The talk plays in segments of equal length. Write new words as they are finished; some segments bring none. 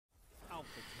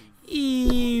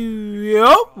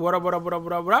Yo, what up, what up, what up,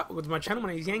 what up, what up? Welcome to my channel.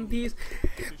 My name is Yankees.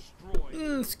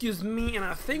 Excuse me, and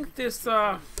I think this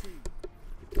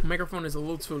microphone is a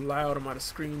little too loud. I'm out of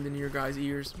screen than your guys'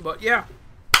 ears. But yeah,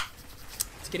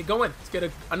 let's get it going. Let's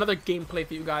get another gameplay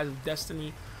for you guys of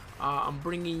Destiny. I'm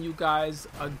bringing you guys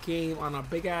a game on a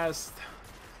big-ass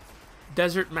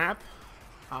desert map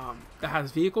that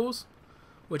has vehicles,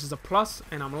 which is a plus,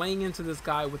 and I'm laying into this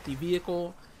guy with the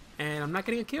vehicle, and I'm not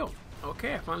getting a kill.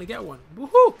 Okay, I finally get one.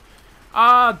 Woohoo!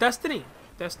 Destiny.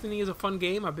 Destiny is a fun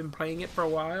game. I've been playing it for a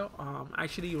while.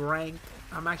 Actually ranked.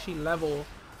 I'm actually level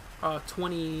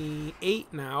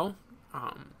 28 now.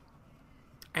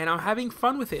 And I'm having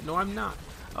fun with it. No, I'm not.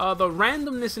 The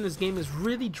randomness in this game is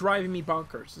really driving me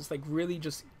bonkers. It's like really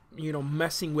just, you know,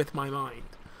 messing with my mind.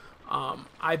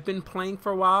 I've been playing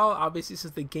for a while, obviously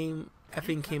since the game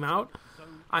effing came out.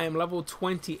 I am level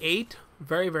 28,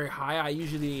 very, very high. I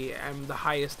usually am the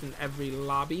highest in every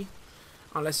lobby,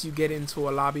 unless you get into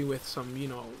a lobby with some, you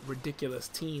know, ridiculous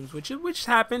teams, which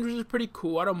happens, which is pretty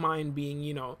cool. I don't mind being,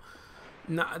 you know,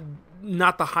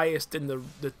 not the highest in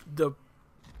the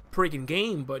freaking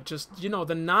game, but just, you know,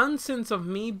 the nonsense of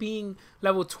me being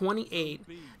level 28,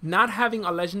 not having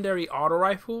a legendary auto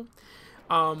rifle,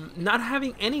 not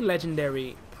having any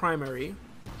legendary primary,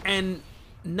 and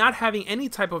not having any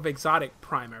type of exotic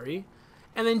primary,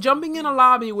 and then jumping in a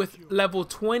lobby with level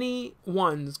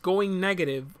 21s going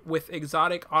negative with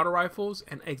exotic auto rifles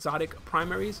and exotic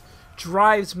primaries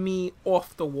drives me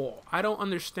off the wall. I don't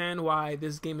understand why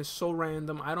this game is so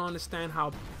random. I don't understand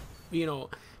how, you know,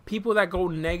 people that go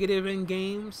negative in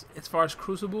games as far as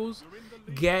crucibles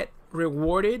get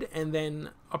rewarded, and then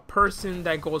a person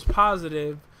that goes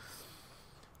positive,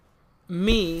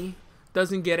 me,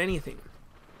 doesn't get anything.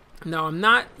 Now, I'm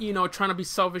not, you know, trying to be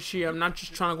selfish here. I'm not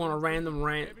just trying to go on a random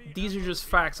rant. These are just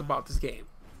facts about this game.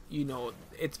 You know,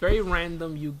 it's very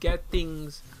random. You get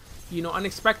things, you know,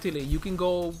 unexpectedly. You can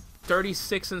go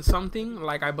 36 and something,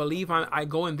 like I believe I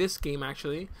go in this game,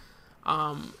 actually.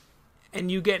 And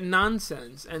you get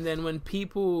nonsense. And then when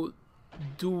people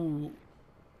do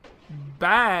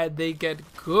bad, they get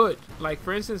good. Like,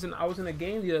 for instance, I was in a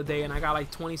game the other day, and I got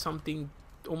like 20-something,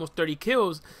 almost 30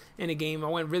 kills in a game. I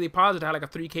went really positive, had like a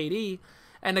 3 KD,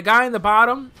 and the guy in the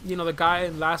bottom, you know, the guy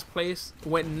in last place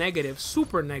went negative,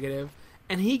 super negative,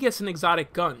 and he gets an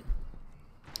exotic gun.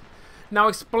 Now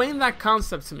explain that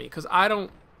concept to me, because I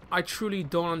truly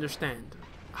don't understand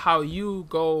how you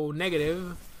go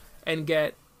negative and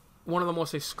get one of the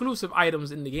most exclusive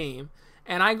items in the game,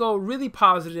 and I go really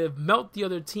positive, melt the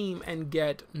other team, and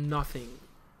get nothing,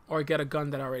 or get a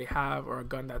gun that I already have, or a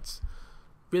gun that's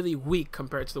really weak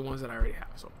compared to the ones that I already have.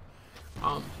 So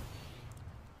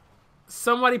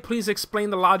somebody please explain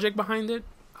the logic behind it.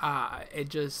 I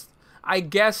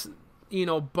guess, you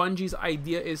know, Bungie's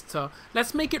idea is to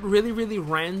let's make it really, really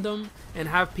random and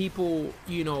have people,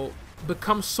 you know,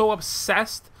 become so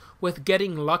obsessed with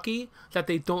getting lucky that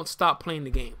they don't stop playing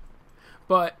the game.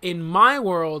 But in my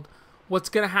world, what's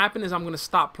gonna happen is I'm gonna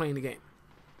stop playing the game,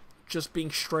 just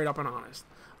being straight up and honest.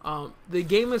 The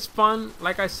game is fun.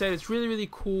 Like I said, it's really, really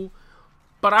cool,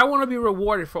 but I want to be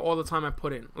rewarded for all the time I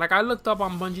put in. Like, I looked up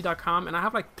on Bungie.com, and I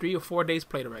have like 3 or 4 days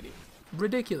played already.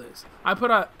 Ridiculous. I put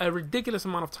a ridiculous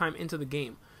amount of time into the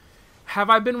game.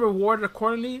 Have I been rewarded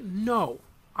accordingly? No.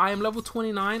 I am level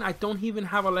 29. I don't even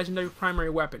have a legendary primary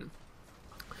weapon.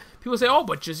 People say, oh,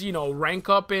 but just, you know, rank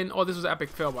up in... Oh, this was an epic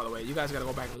fail, by the way. You guys got to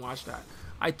go back and watch that.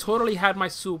 I totally had my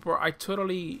super. I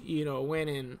totally, you know, went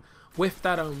in with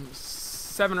that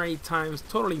 7 or 8 times,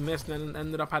 totally missed, and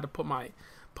ended up had to pull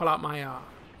out my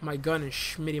my gun and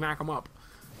schmitty mac them up.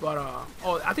 But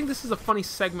oh, I think this is a funny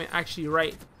segment actually,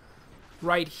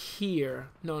 right here.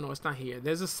 No, it's not here.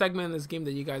 There's a segment in this game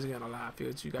that you guys are gonna laugh.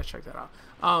 You guys check that out.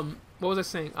 What was I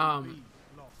saying?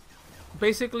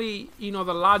 Basically, you know,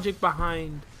 the logic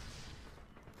behind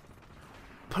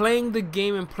playing the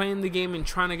game and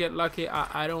trying to get lucky,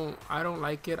 I don't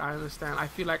like it. I understand. I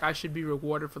feel like I should be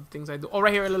rewarded for the things I do. Oh,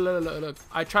 right here, look.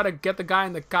 I try to get the guy,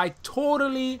 and the guy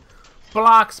totally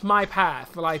blocks my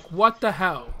path. Like, what the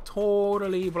hell?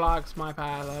 Totally blocks my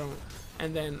path.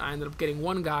 And then I ended up getting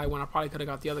one guy when I probably could have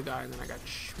got the other guy, and then I got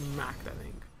smacked, I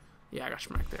think. Yeah, I got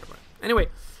smacked there. But anyway,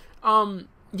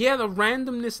 yeah, the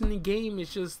randomness in the game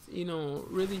is just, you know,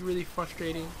 really, really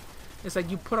frustrating. It's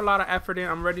like you put a lot of effort in.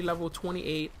 I'm already level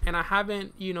 28, and I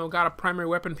haven't, you know, got a primary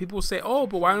weapon. People say, oh,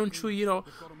 but why don't you, you know,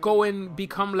 go and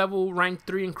become rank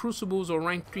 3 in Crucibles or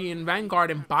rank 3 in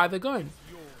Vanguard and buy the gun?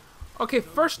 Okay,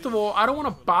 first of all, I don't want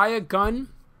to buy a gun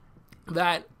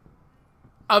that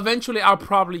eventually I'll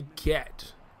probably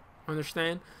get.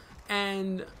 Understand?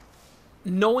 And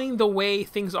knowing the way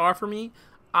things are for me,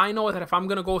 I know that if I'm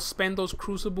gonna go spend those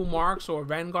Crucible marks or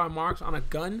Vanguard marks on a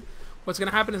gun, what's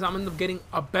gonna happen is I'm gonna end up getting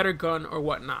a better gun or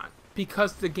whatnot,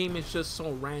 because the game is just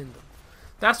so random.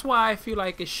 That's why I feel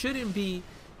like it shouldn't be,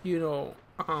 you know,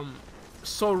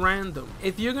 so random.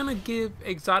 If you're gonna give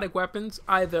exotic weapons,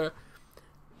 either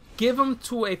give them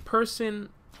to a person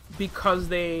because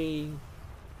they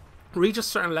reach a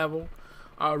certain level,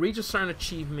 reach a certain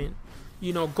achievement,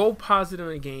 you know, go positive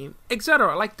in the game,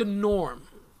 etc. Like the norm,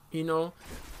 you know,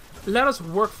 let us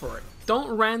work for it.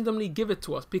 Don't randomly give it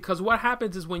to us, because what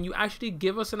happens is when you actually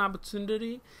give us an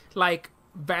opportunity like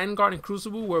Vanguard and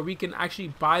Crucible where we can actually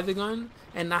buy the gun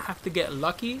and not have to get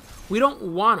lucky, we don't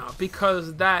wanna,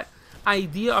 because that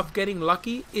idea of getting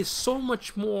lucky is so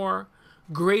much more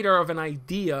greater of an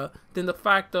idea than the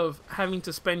fact of having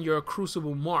to spend your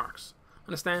Crucible marks.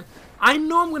 Understand? I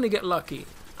know I'm gonna get lucky.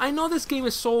 I know this game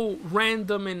is so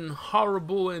random and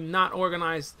horrible and not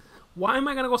organized. Why am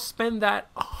I gonna go spend that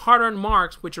hard-earned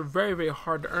marks, which are very, very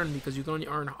hard to earn because you can only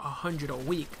earn 100 a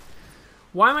week?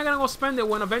 Why am I gonna go spend it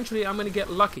when eventually I'm gonna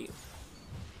get lucky?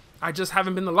 I just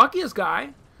haven't been the luckiest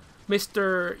guy.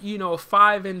 Mr. You know,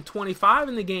 5 and 25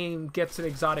 in the game gets an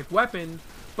exotic weapon,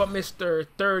 but Mr.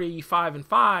 35 and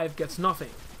 5 gets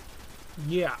nothing.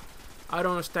 Yeah, I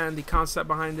don't understand the concept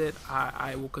behind it.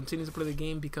 I will continue to play the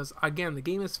game because, again, the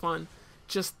game is fun.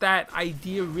 Just that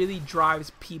idea really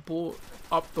drives people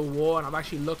up the wall, and I've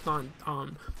actually looked on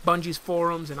Bungie's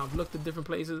forums, and I've looked at different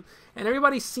places, and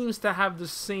everybody seems to have the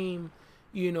same,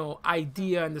 you know,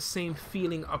 idea and the same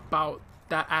feeling about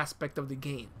that aspect of the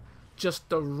game. Just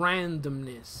the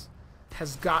randomness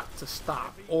has got to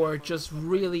stop, or just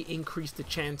really increase the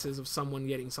chances of someone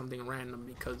getting something random,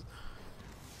 because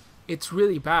it's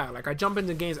really bad. Like, I jump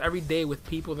into games every day with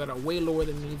people that are way lower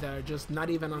than me, that are just not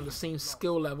even on the same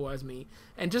skill level as me,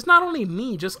 and just not only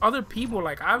me, just other people.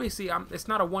 Like, obviously it's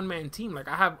not a one-man team. Like,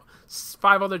 I have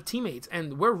 5 other teammates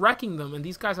and we're wrecking them, and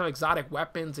these guys have exotic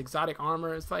weapons, exotic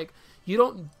armor. It's like, you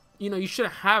don't, you know, you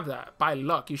shouldn't have that by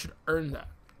luck. You should earn that.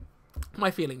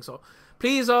 My feeling. So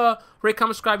please rate,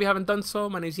 comment, subscribe if you haven't done so.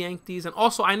 My name is Yanktees, and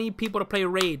also I need people to play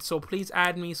raids, so please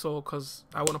add me, so because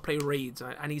I want to play raids.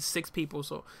 I need 6 people,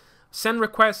 so send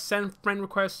requests, send friend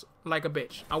requests like a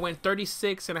bitch. I went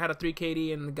 36 and I had a 3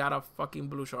 KD and got a fucking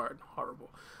blue shard.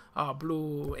 Horrible.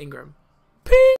 Blue Ingram. Peace.